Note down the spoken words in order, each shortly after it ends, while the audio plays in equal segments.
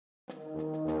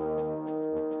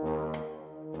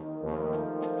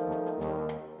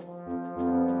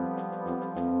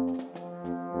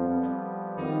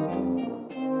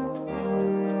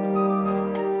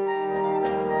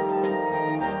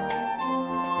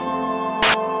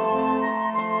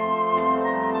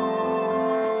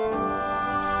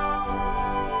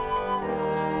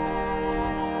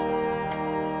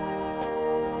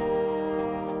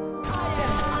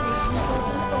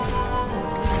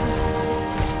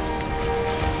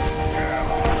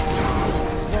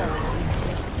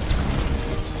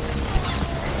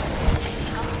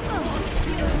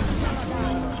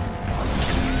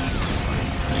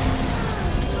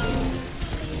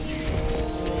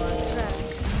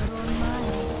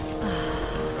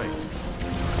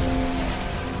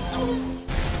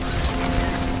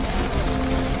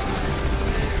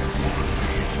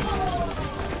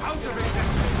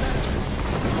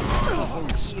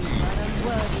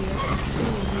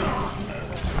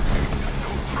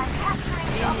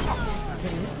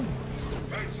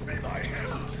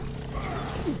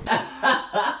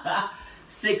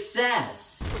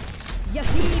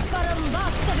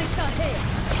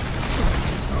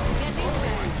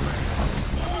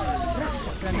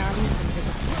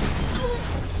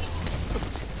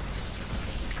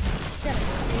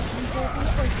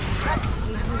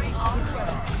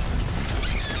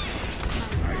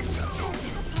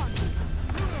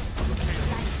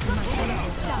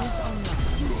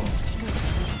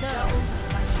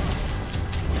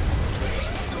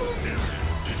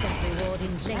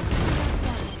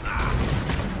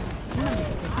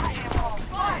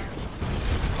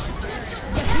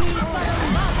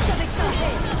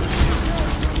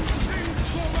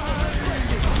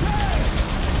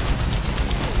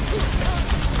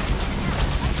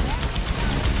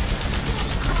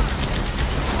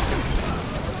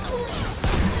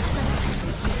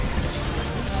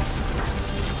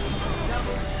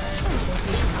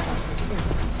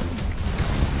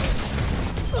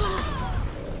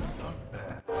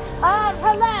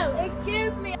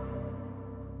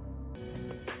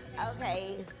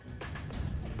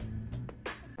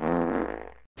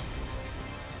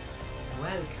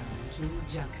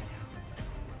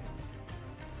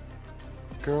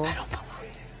Girl. I don't belong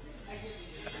here.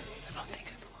 I don't think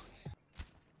I belong here.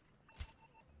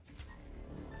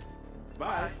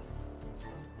 Bye.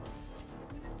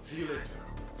 See you later.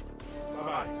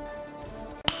 Bye-bye.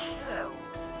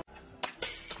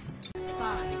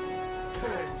 5, 4,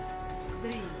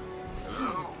 3, 2,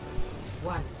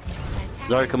 1.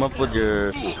 Zara, come up with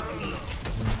your...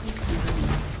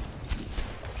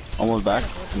 Almost back.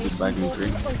 I'm just back in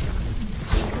 3.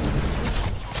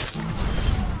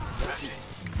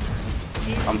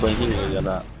 I'm blinking, you got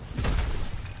that.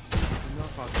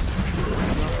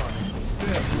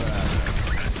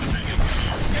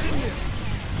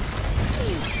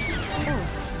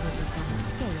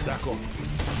 D'accord.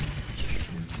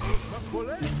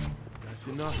 That's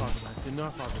enough of it. That's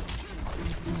enough of it.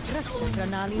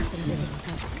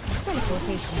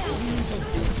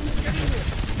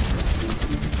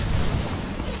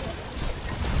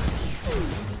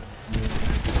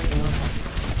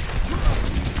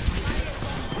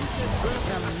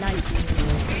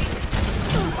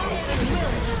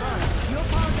 You're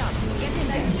powered up. Get in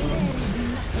there.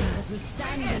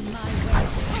 Stand in my way.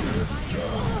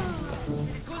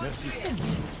 Merci.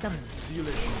 See you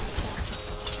later.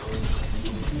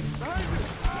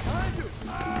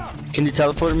 Can you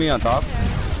teleport me on top?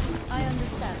 I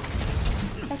understand.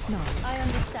 That's not. I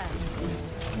understand.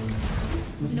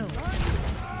 No.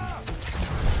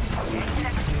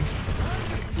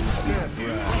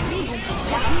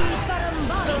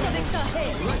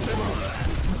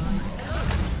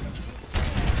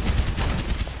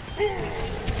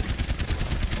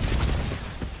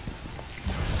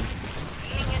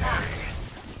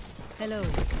 Hello.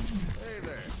 Hey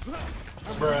there.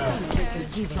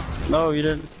 No, you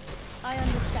didn't. I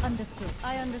understand. Understood.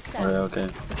 I understand. Alright, okay.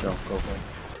 Go for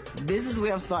it. This is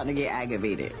where I'm starting to get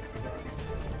aggravated.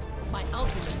 My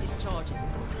ultimate is charging.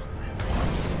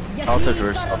 I'll touch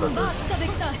yours. I'll touch yours.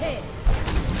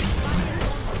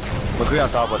 McCree on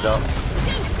top, watch out.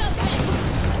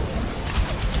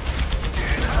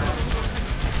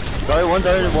 Sorry, one.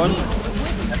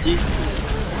 Empty.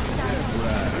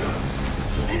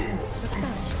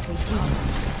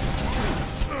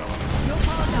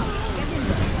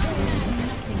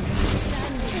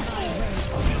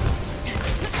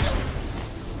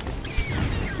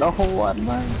 No, what,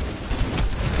 man?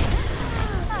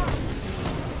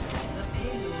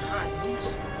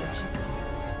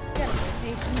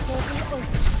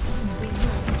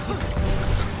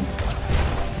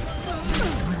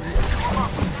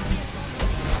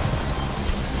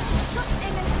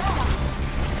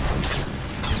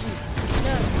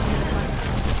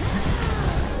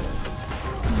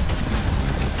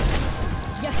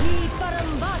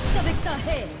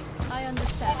 I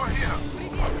understand. Over here.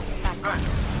 Back.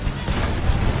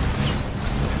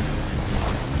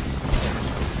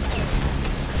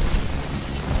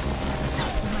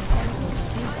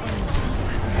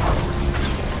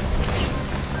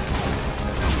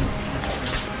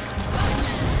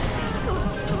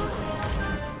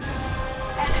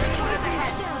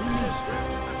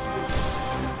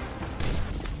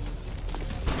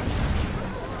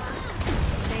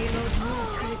 Payload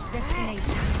moves to its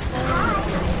destination.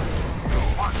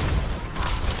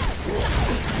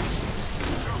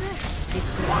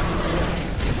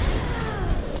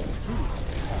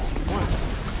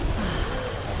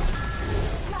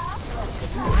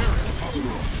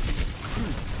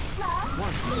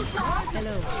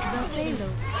 Hello, the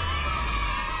payload.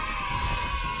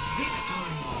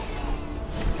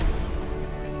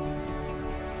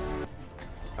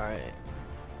 Alright.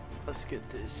 Let's get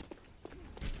this.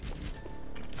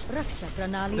 Raksha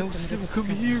Pranali. No, Sim, come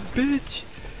here, bitch!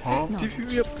 Huh? Defeat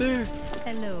me up there!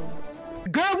 Hello.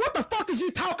 Girl, what the fuck is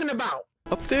you talking about?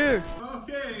 Up there!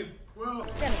 Okay, well.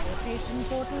 Teleportation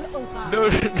portal open. No,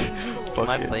 Am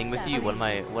I playing with you? What am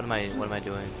I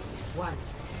doing? One.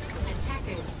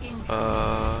 Attackers in.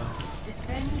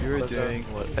 You're doing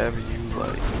whatever you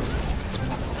like.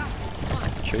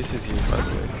 Trace is you, by the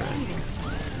way, friend.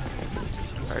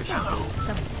 Alright, she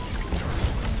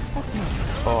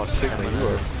Oh, Sigma, you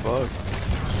are fucked.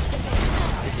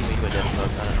 This is me with them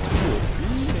folks, I don't know.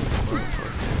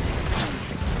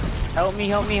 Help me.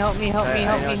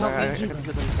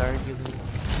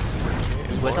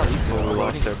 What's up, these We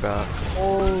lost their bout.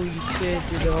 Holy shit,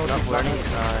 dude. Stop learning.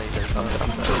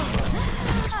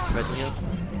 Retinue.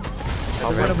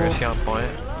 I'll run Mercy on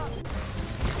point.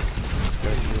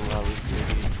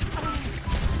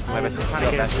 My best is I'm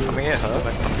gonna get her.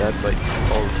 I'm dead, but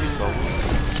oh,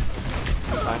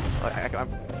 I'm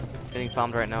getting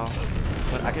farmed right now.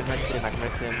 But I can miss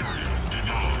him.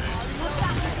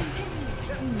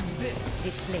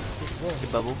 This place is warm.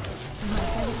 Bubble. My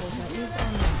teleporter is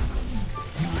online.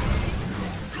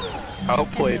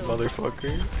 Outplayed,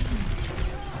 motherfucker.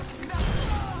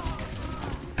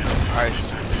 Alright,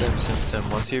 Sim.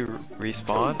 Once you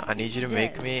respawn, I need you to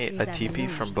make me a TP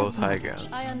from both high grounds.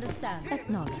 I understand.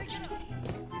 Acknowledged.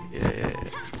 Yeah.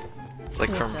 Like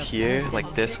from here,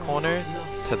 like this corner,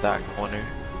 to that corner.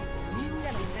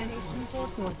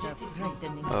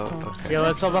 Oh, okay. Yo,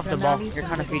 let's hold off the ball. You're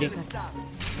kind of feeding.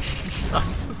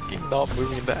 I'm not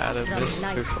moving the ad of this.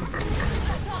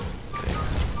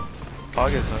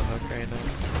 Fog is not okay right now.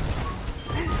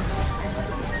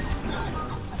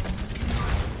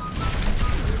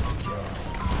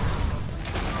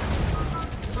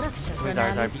 Wait,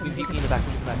 sorry. Peek in the back.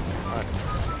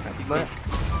 What?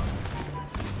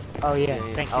 Oh yeah,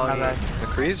 thank you, my bad.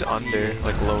 McCree's under,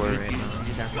 like lower right now.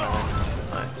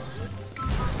 Nice.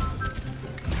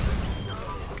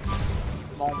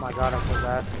 Oh my god, I'm so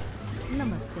bad.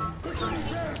 Namaste. My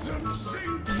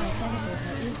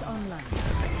teleporter is online.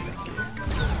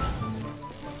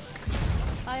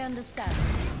 I understand.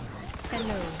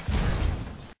 Hello.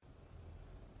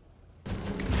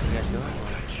 You guys doing?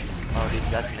 Oh, dude,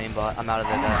 that's a name bot. I'm out of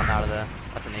there.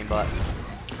 That's a name bot.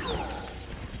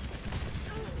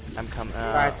 I'm coming.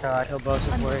 Alright, so I killed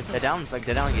both of words. They're down by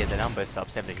sub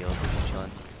 70 heals. We're just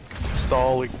chilling.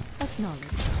 Stalling. Acknowledge.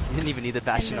 You didn't even need the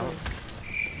passion out.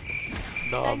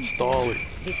 No, I'm stalling.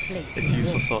 This place It's is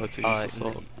useless warm. salt, it's useless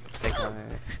salt.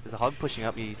 There's a hog pushing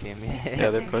up, you see him. Yeah,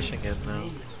 they're pushing in now.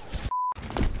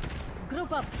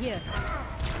 Group up here.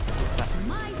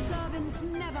 My servants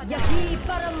never Yahi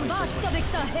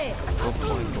paramvastavika hai.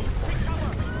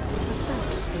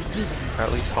 Or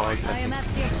at least fog. I am at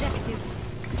the objective.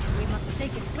 We must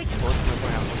take it quickly. The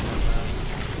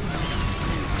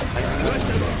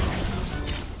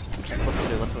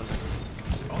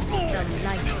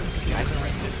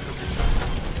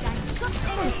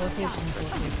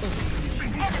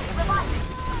light.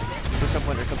 Teleportation portal open. There's some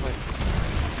point.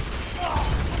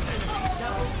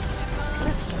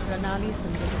 Raksha Pranali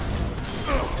Sundara.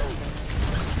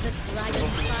 The dragon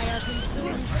fire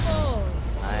consumes all.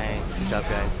 Nice, good job,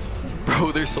 guys.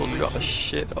 Bro, their soldier got a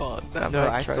shit on. That No,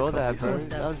 might I try saw that, fucking bro. hard.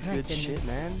 That was good shit,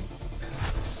 man.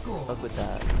 Fuck with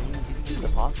that. He's in the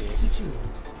pocket.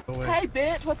 Hey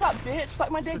bitch, what's up bitch?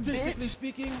 Suck my dick Statistically bitch.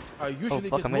 speaking, I Oh usually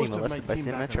fuck, get I'm most getting of my molested by team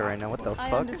back Symmetra alive. right now, what the I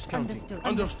fuck? understood.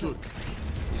 Understood.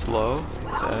 He's low.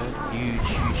 Dead. Huge.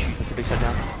 That's a big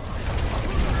shutdown.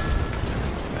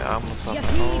 Yeah, I'm on top.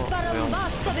 Yahi Oh,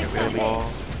 paramvastavika we have hai. wall.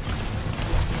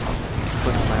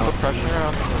 Put my Put pressure on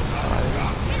the side.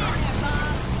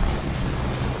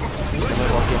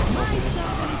 My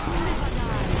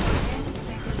servants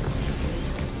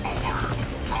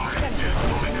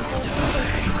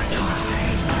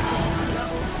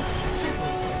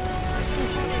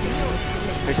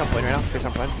Trace on point right now. Trace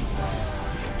on point.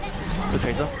 So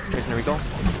Tracer. Tracer and Rico.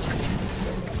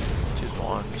 She's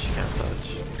one, she can't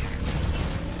touch.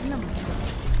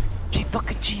 Namaste. G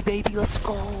fucking G baby, let's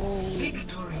go!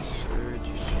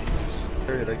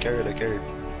 I carried.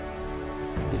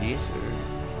 Did you?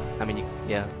 I mean,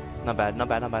 yeah. Not bad. Yeah,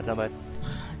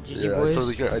 boys.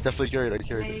 I definitely carried. I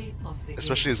carried.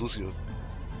 Especially as Lucio.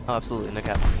 Oh, absolutely, no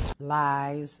cap.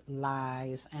 Lies,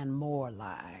 and more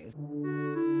lies.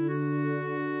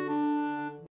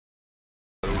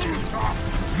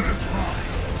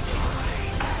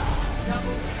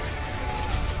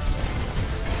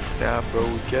 Damn, bro,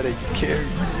 get it, you carried.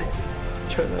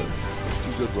 Too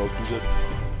good, bro, too good.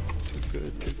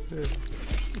 Look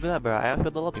at that, bro. I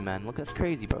feel the lobby, man. Look, that's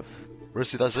crazy, bro.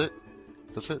 Mercy, that's it?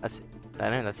 That's it? That's it. I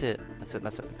know, that's it. I was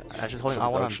just holding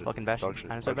on fucking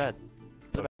Bastion. I'm so bad.